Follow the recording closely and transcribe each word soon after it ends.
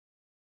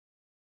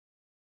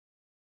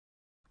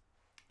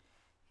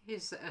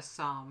Here's a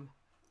Psalm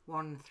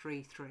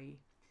 133.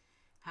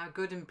 How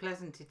good and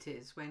pleasant it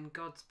is when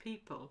God's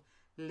people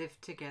live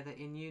together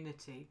in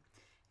unity.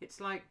 It's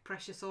like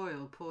precious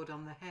oil poured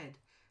on the head,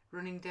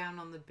 running down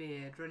on the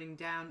beard, running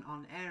down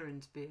on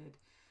Aaron's beard,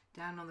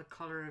 down on the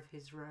collar of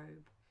his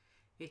robe.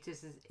 It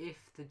is as if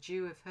the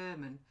dew of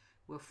Hermon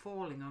were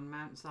falling on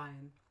Mount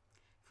Zion.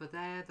 For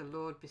there the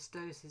Lord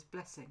bestows his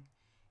blessing,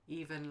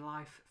 even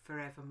life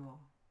forevermore.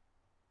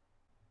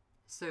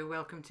 So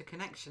welcome to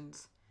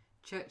Connexions,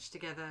 church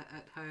together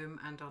at home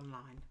and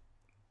online.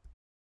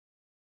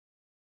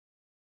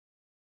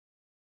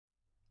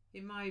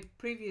 In my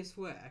previous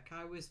work,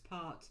 I was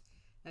part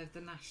of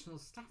the national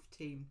staff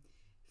team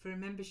for a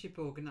membership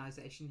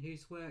organisation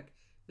whose work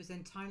was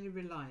entirely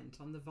reliant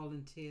on the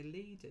volunteer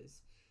leaders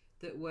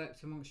that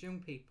worked amongst young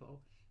people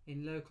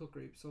in local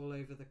groups all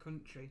over the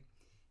country.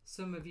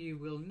 Some of you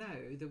will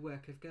know the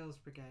work of Girls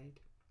Brigade.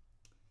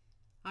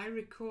 I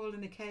recall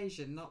an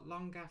occasion not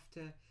long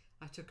after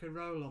I took a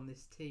role on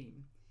this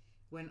team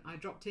when I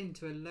dropped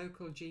into a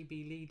local GB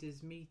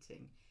leaders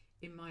meeting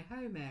in my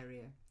home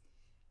area.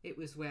 It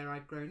was where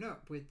I'd grown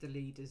up with the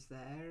leaders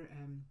there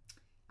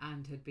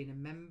and had been a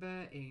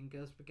member in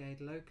Girls Brigade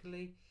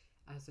locally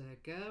as a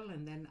girl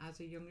and then as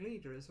a young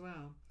leader as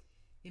well.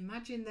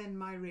 Imagine then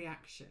my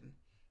reaction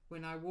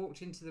when I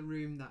walked into the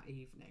room that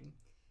evening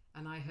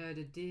and I heard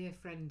a dear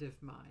friend of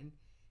mine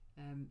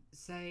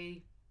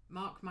say,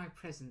 mark my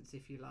presence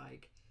if you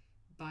like,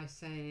 by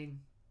saying,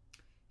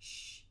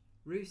 "Shh,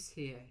 Ruth's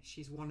here,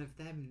 she's one of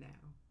them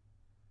now."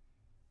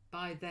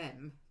 By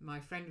them, my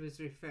friend was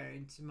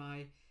referring to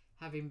my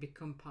having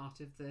become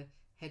part of the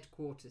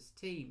headquarters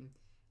team,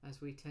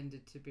 as we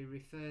tended to be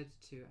referred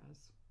to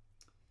as.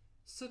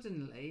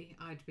 Suddenly,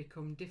 I'd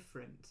become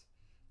different.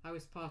 I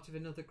was part of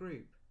another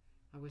group.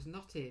 I was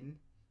not in,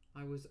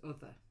 I was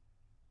other.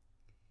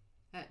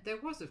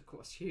 There was, of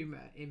course,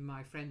 humour in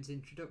my friend's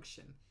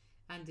introduction,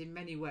 and in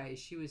many ways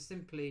she was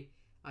simply,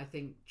 I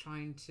think,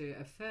 trying to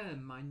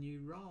affirm my new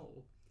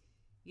role.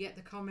 Yet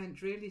the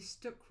comment really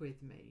stuck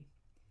with me.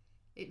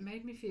 It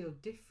made me feel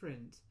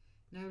different,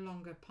 no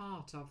longer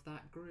part of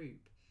that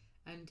group,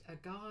 and a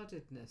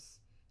guardedness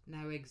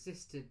now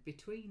existed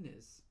between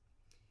us.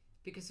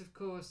 Because, of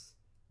course,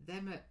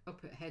 them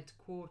up at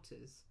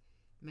headquarters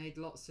made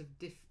lots of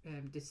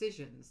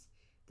decisions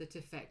that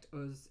affect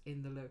us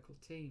in the local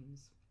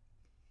teams.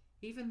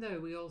 Even though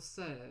we all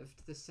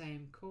served the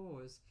same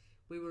cause,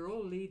 we were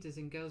all leaders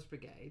in Girls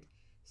Brigade,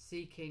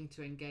 seeking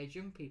to engage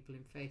young people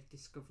in faith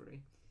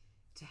discovery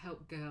to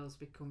help girls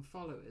become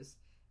followers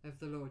of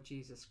the Lord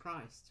Jesus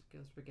Christ,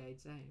 Girls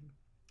Brigade's aim.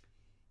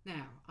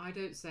 Now, I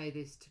don't say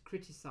this to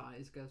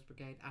criticise Girls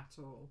Brigade at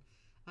all.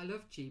 I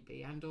love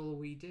GB and all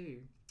we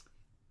do.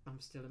 I'm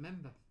still a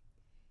member.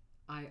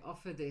 I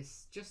offer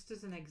this just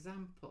as an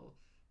example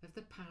of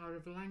the power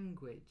of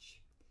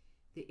language,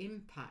 the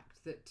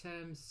impact that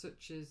terms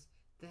such as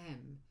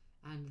them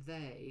and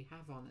they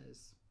have on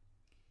us.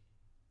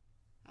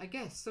 I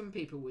guess some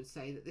people would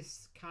say that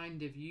this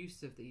kind of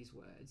use of these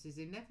words is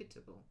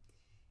inevitable.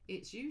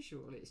 It's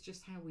usual, it's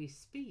just how we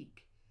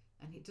speak,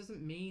 and it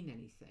doesn't mean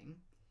anything.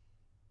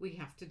 We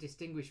have to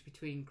distinguish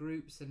between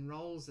groups and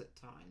roles at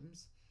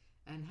times,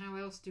 and how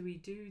else do we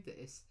do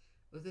this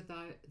other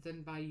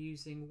than by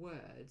using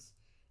words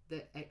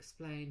that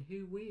explain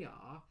who we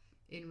are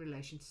in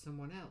relation to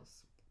someone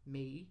else?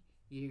 Me,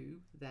 you,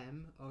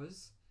 them,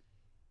 us.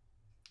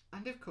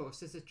 And of course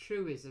there's a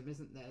truism,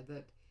 isn't there,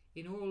 that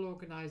in all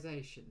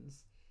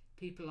organisations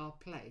people are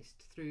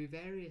placed through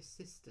various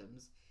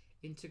systems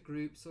into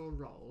groups or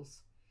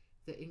roles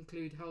that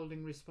include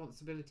holding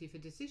responsibility for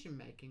decision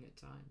making at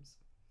times.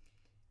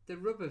 The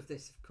rub of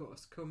this, of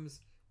course,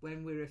 comes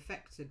when we're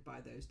affected by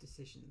those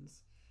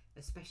decisions,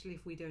 especially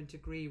if we don't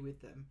agree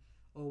with them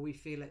or we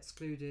feel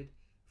excluded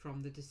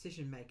from the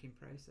decision making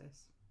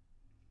process.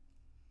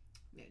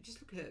 Just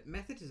look at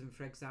Methodism,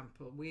 for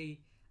example.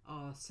 We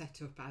are set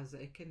up as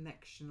a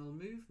connectional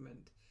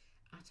movement.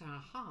 At our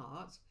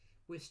heart,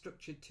 we're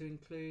structured to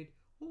include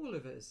all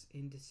of us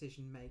in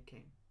decision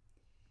making.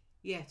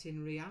 Yet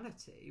in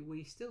reality,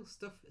 we still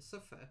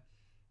suffer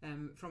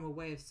from a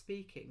way of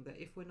speaking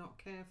that, if we're not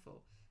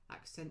careful,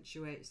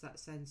 accentuates that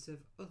sense of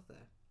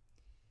other.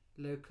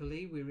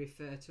 Locally, we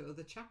refer to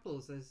other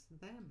chapels as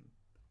them,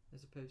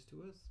 as opposed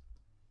to us.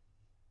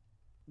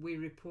 We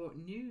report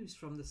news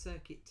from the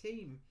circuit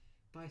team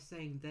by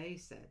saying they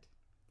said,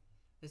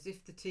 as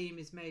if the team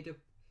is made up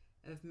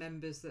of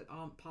members that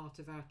aren't part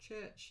of our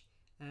church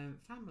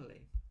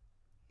family.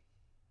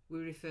 We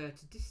refer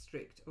to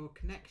district or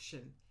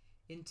connection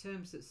in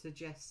terms that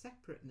suggest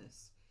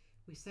separateness.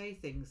 We say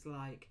things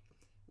like,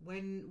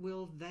 when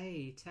will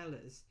they tell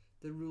us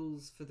the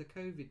rules for the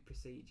COVID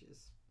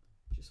procedures?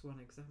 Just one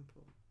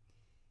example.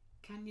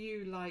 Can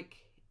you,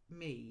 like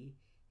me,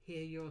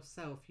 hear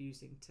yourself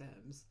using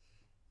terms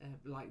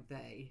like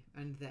they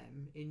and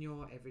them in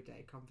your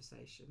everyday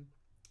conversation?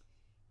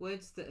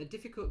 Words that are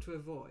difficult to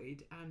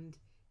avoid and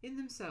in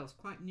themselves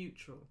quite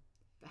neutral.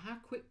 But how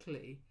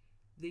quickly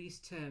these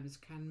terms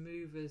can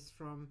move us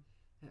from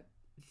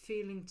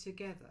feeling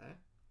together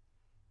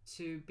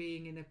to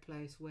being in a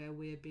place where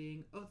we're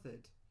being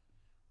othered,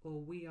 or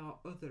we are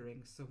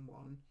othering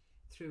someone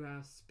through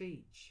our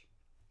speech.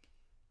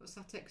 What's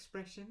that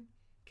expression?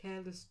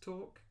 Careless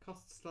talk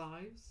costs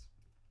lives.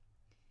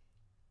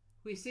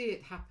 We see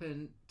it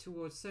happen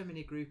towards so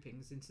many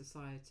groupings in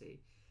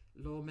society: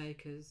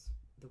 lawmakers,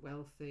 the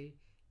wealthy,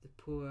 the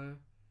poor,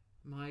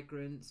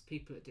 migrants,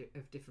 people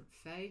of different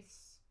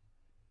faiths,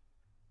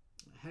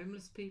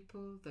 homeless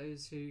people,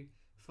 those who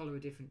follow a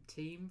different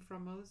team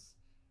from us,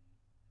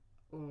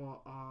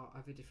 or are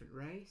of a different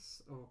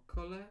race or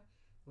colour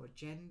or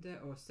gender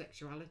or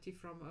sexuality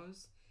from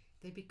us.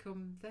 They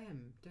become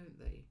them, don't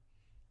they?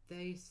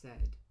 They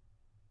said,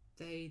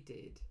 they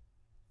did,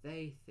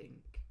 they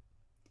think.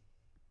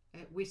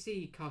 We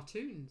see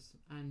cartoons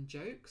and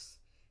jokes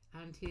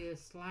and hear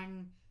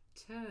slang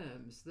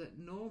terms that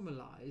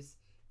normalise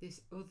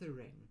this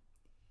othering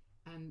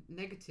and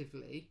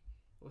negatively,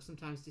 or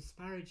sometimes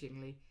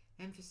disparagingly,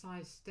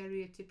 emphasise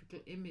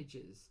stereotypical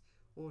images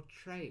or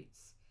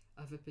traits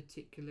of a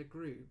particular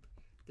group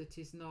that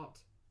is not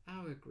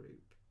our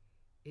group.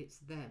 It's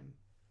them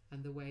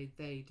and the way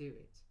they do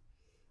it.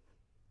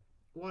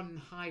 One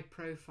high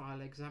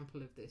profile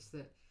example of this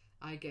that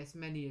I guess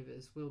many of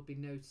us will be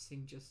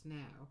noticing just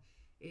now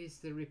is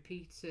the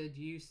repeated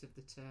use of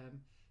the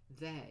term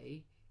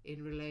they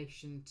in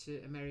relation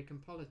to American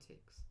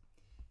politics.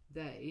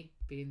 They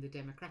being the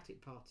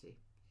Democratic Party.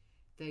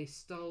 They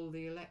stole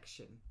the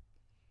election.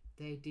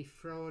 They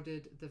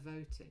defrauded the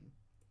voting.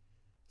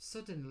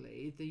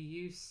 Suddenly, the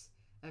use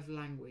of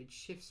language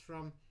shifts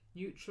from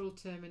neutral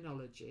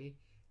terminology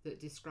that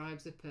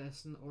describes a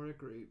person or a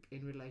group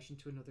in relation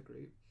to another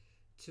group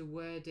to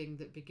wording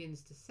that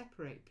begins to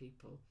separate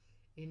people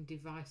in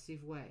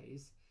divisive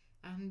ways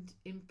and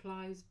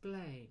implies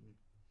blame.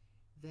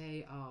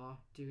 They are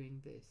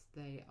doing this.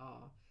 They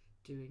are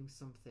doing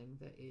something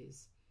that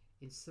is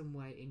in some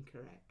way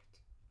incorrect.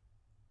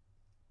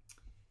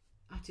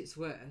 At its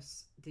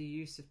worst, the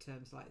use of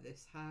terms like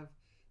this have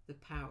the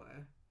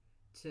power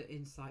to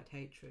incite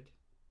hatred.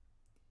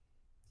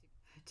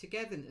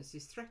 Togetherness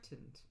is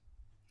threatened,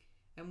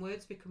 and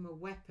words become a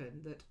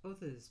weapon that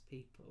others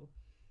people.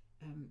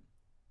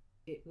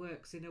 It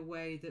works in a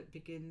way that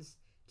begins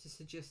to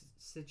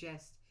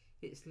suggest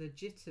it's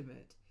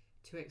legitimate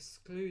to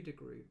exclude a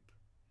group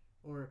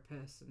or a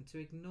person, to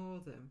ignore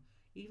them,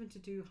 even to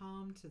do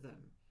harm to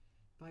them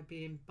by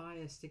being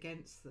biased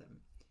against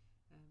them,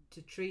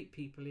 to treat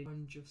people in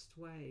unjust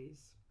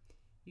ways.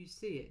 You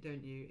see it,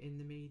 don't you, in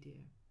the media?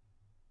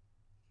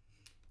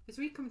 As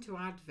we come to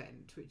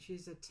Advent, which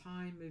is a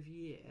time of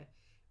year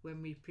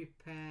when we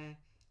prepare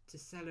to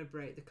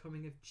celebrate the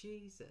coming of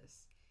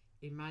Jesus,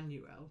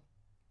 Emmanuel,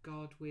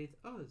 God with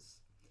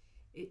us,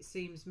 it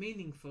seems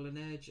meaningful and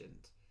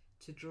urgent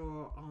to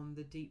draw on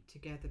the deep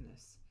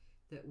togetherness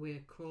that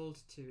we're called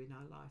to in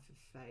our life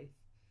of faith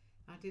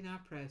and in our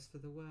prayers for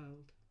the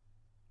world.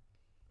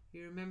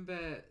 You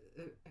remember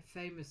a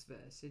famous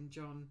verse in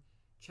John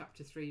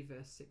chapter 3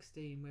 verse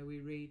 16 where we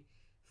read,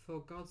 "For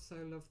God so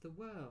loved the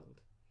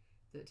world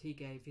that he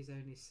gave his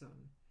only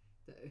Son,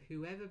 that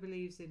whoever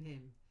believes in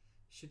him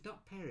should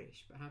not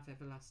perish but have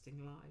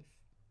everlasting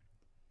life."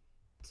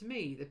 To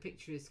me, the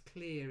picture is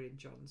clear in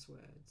John's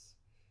words.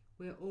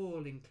 We're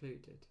all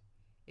included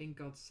in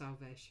God's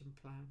salvation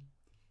plan.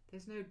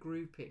 There's no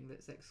grouping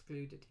that's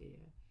excluded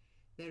here.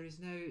 There is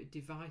no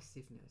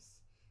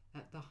divisiveness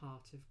at the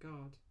heart of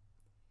God.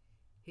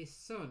 His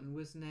Son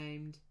was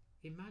named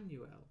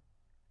Emmanuel,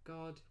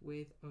 God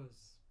with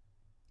us.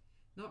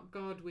 Not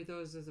God with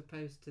us as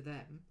opposed to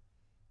them,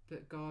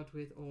 but God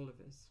with all of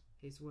us,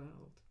 his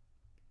world.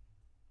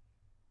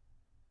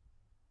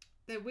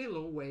 There will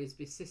always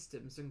be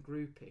systems and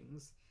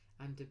groupings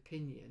and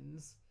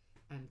opinions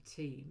and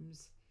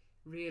teams.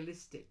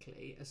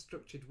 Realistically, a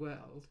structured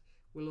world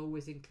will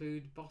always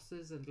include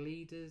bosses and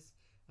leaders,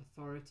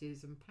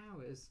 authorities and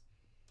powers.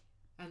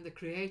 And the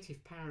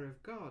creative power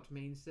of God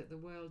means that the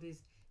world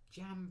is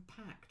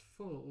jam-packed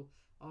full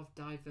of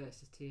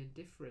diversity and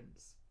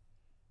difference.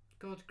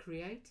 God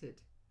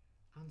created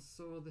and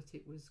saw that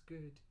it was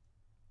good.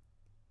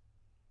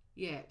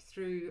 Yet,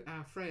 through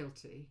our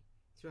frailty,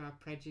 through our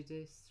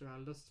prejudice, through our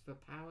lust for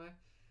power,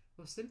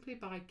 or simply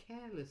by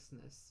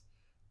carelessness,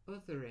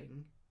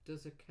 othering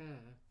does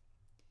occur.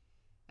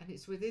 And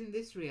it's within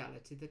this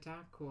reality that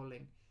our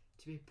calling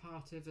to be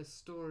part of a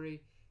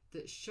story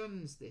that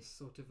shuns this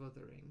sort of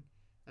othering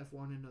of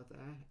one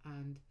another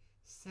and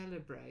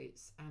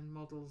celebrates and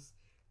models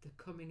the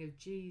coming of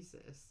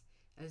Jesus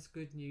as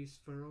good news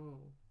for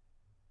all.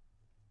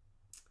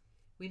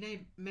 We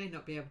may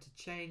not be able to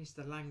change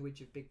the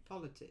language of big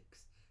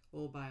politics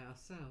all by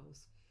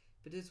ourselves,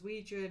 but as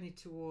we journey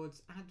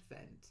towards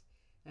Advent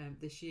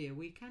this year,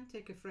 we can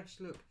take a fresh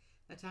look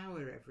at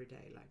our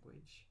everyday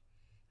language,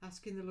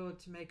 asking the Lord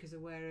to make us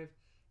aware of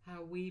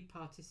how we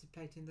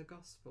participate in the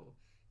gospel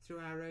through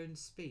our own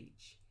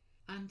speech,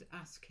 and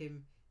ask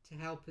him to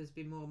help us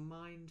be more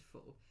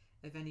mindful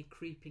of any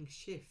creeping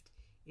shift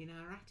in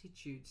our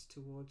attitudes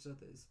towards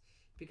others,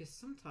 because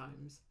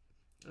sometimes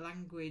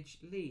language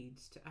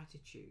leads to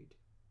attitude.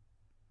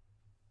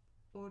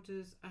 or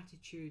does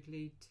attitude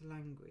lead to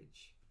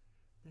language?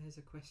 There's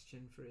a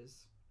question for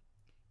us.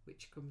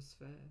 Which comes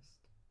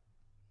first?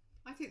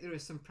 I think there are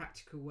some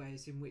practical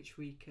ways in which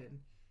we can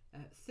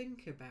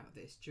think about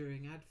this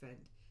during Advent,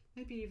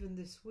 maybe even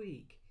this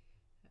week.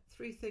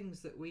 3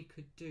 things that we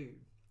could do.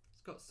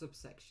 It's got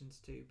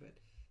subsections too, but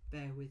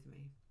bear with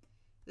me.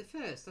 The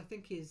first, I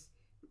think, is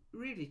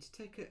really to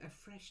take a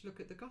fresh look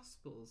at the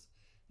Gospels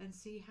and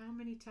see how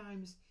many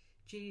times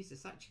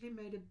Jesus actually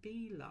made a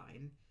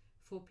beeline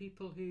for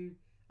people who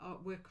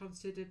were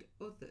considered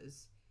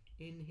others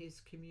in his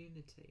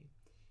community.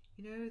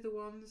 You know, the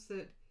ones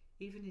that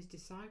even his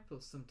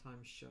disciples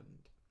sometimes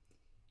shunned.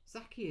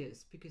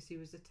 Zacchaeus, because he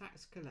was a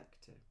tax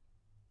collector.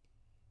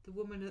 The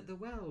woman at the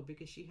well,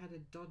 because she had a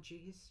dodgy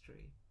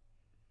history.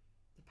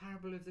 The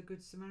parable of the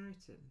Good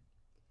Samaritan.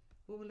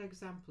 All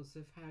examples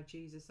of how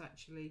Jesus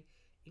actually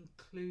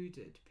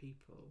included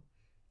people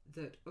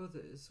that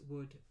others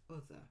would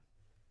other.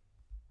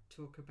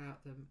 Talk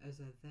about them as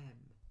a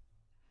them.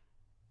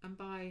 And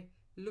by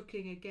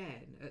looking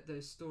again at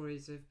those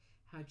stories of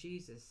how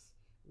Jesus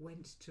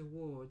went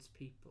towards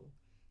people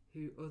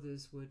who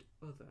others would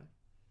other,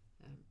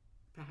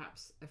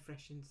 perhaps a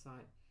fresh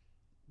insight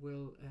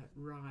will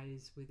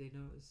rise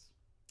within us.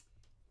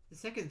 The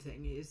second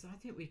thing is, I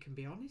think we can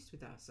be honest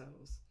with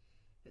ourselves.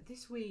 That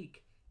this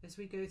week, as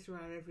we go through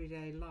our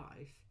everyday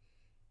life,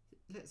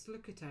 let's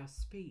look at our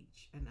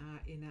speech and our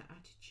inner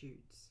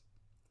attitudes.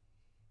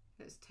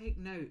 Let's take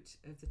note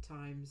of the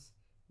times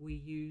we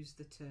use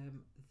the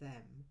term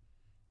them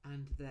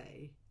and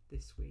they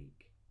this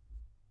week.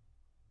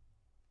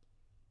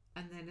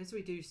 And then as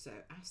we do so,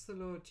 ask the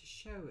Lord to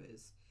show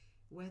us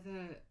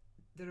whether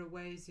there are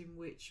ways in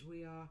which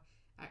we are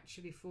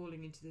actually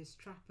falling into this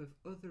trap of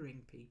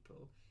othering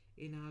people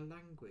in our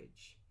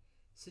language,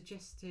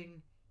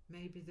 suggesting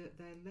maybe that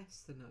they're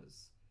less than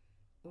us,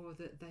 or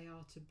that they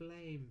are to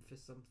blame for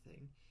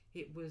something.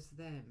 It was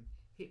them,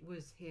 it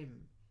was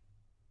him,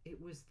 it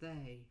was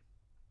they.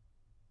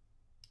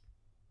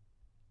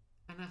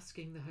 And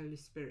asking the Holy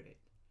Spirit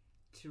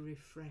to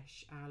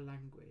refresh our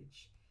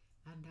language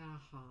and our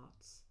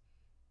hearts.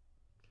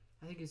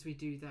 I think as we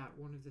do that,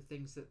 one of the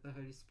things that the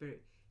Holy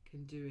Spirit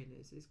can do in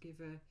us is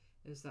give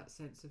us that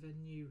sense of a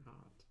new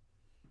heart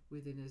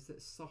within us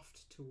that's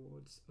soft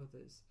towards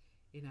others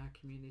in our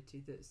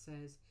community, that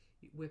says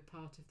we're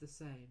part of the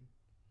same.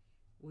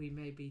 We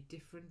may be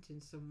different in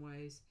some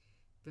ways,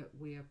 but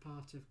we are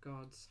part of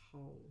God's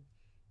whole.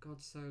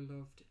 God so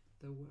loved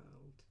the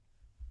world.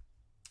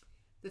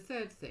 The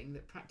third thing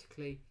that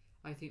practically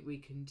I think we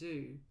can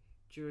do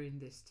during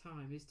this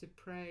time is to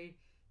pray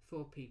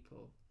for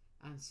people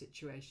and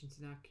situations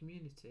in our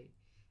community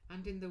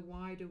and in the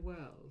wider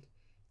world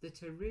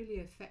that are really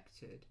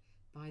affected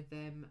by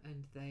them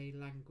and they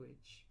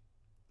language.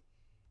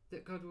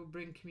 That God will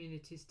bring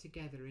communities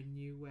together in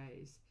new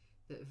ways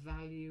that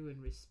value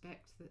and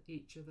respect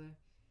each other,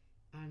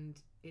 and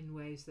in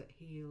ways that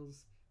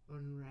heals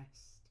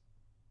unrest.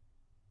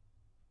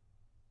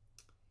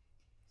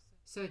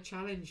 So a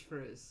challenge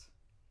for us.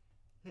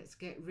 Let's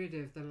get rid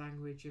of the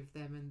language of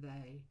them and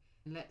they,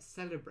 and let's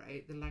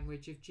celebrate the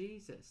language of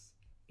Jesus,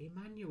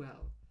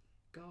 Emmanuel,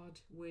 God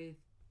with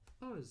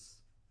us,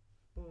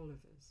 all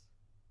of us.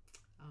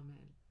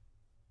 Amen.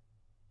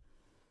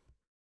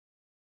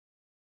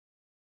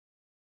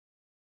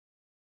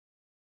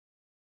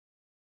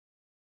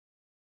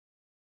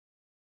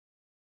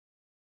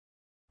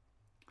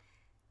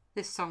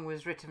 This song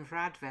was written for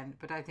Advent,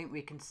 but I think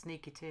we can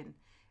sneak it in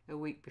a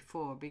week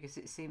before because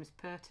it seems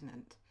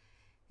pertinent.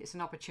 It's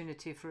an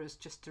opportunity for us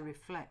just to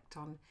reflect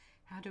on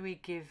how do we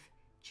give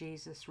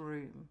Jesus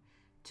room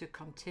to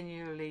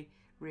continually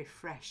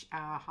refresh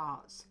our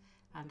hearts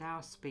and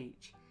our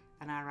speech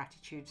and our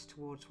attitudes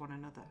towards one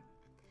another.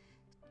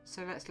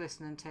 So let's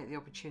listen and take the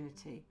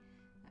opportunity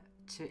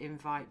to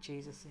invite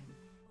Jesus in.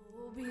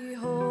 Oh,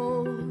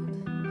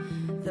 behold,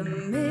 the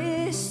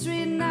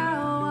mystery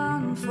now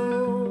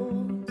unfolds.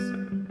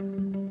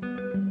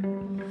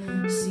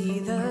 See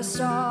the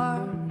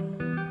star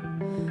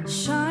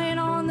shine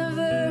on the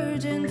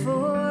Virgin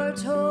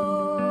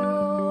foretold.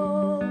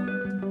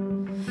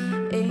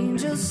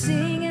 Angels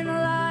sing and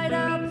light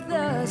up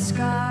the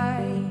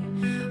sky.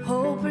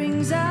 Hope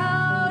rings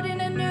out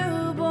in a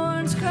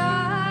newborn's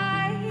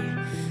cry.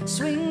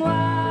 Swing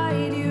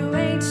wide, you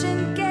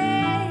ancient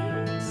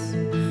gates,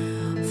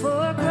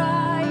 for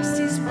Christ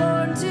is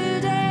born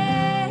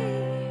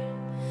today.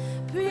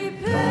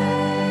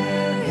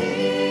 Prepare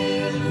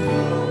him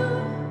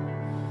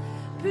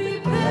room,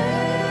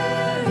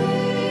 prepare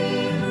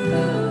him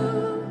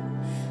room.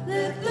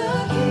 Let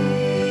the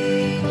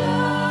King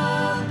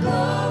of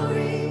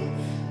glory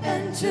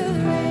enter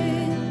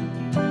in.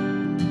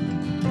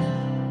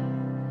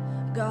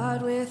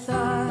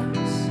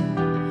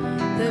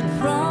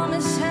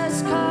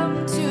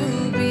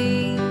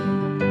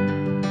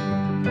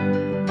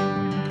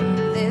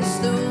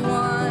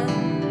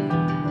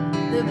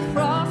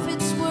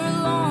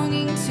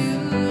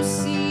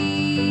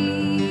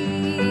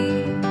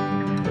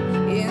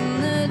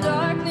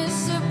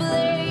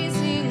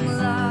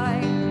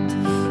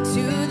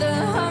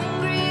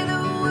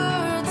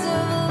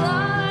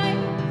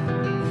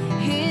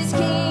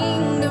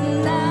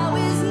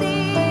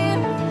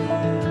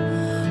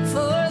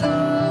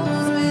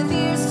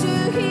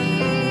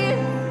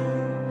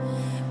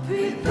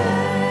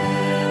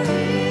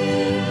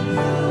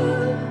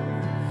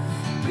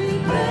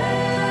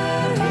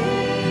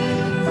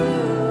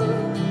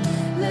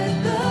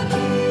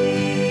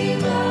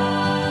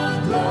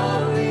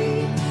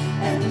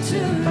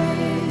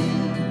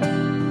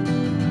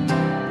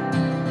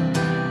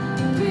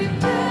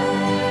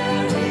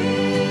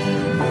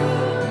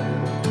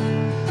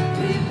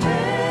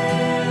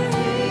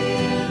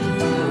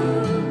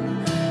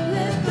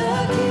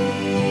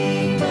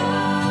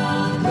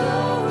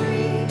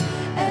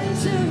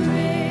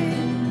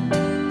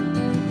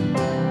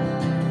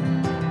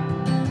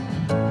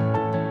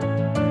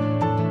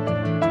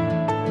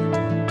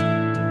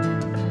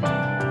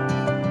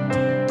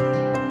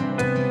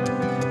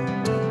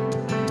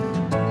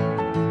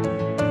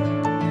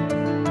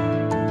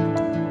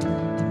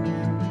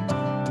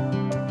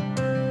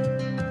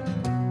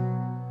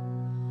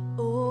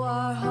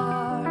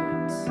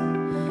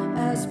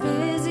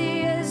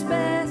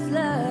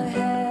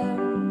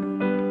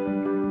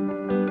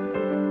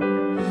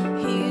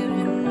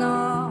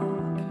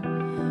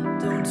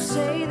 Don't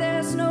say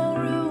there's no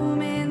room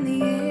in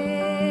the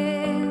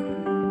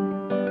inn.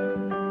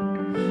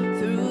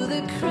 Through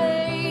the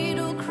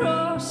cradle,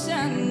 cross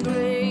and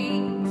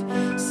grave,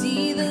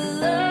 see the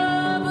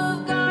love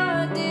of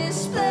God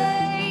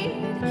displayed.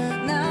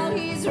 Now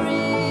he's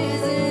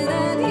risen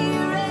and he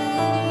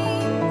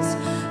reigns.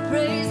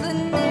 Praise the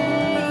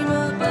name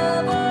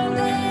above all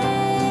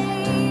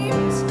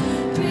names.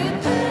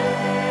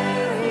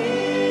 Prepare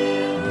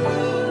him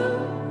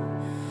room.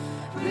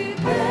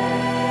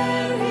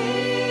 Prepare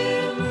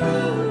him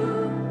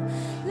room.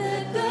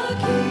 Let the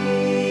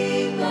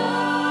King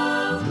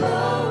of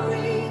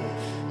glory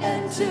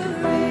enter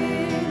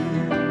in.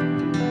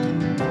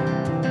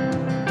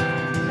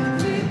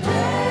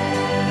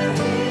 Prepare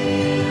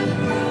him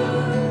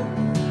room.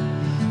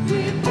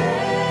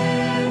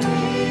 Prepare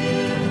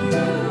him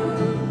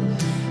room.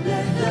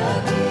 Let the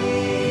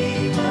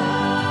King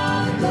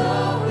of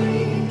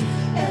glory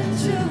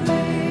enter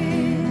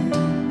in.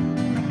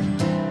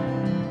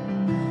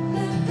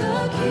 Let the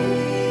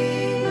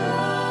King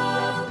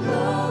of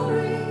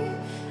glory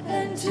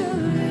enter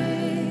in.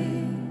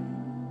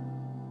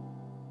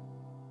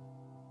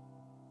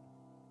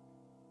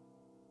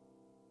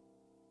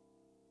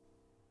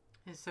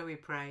 And so we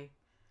pray,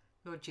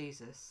 Lord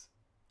Jesus,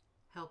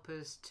 help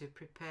us to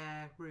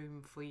prepare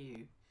room for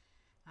you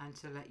and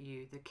to let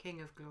you, the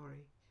King of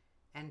glory,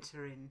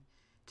 enter in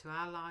to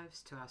our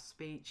lives, to our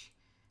speech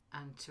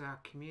and to our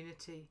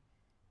community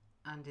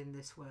and in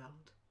this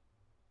world.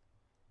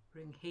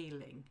 Bring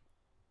healing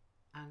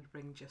and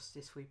bring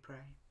justice, we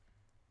pray.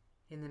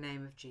 In the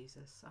name of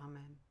Jesus,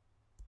 amen.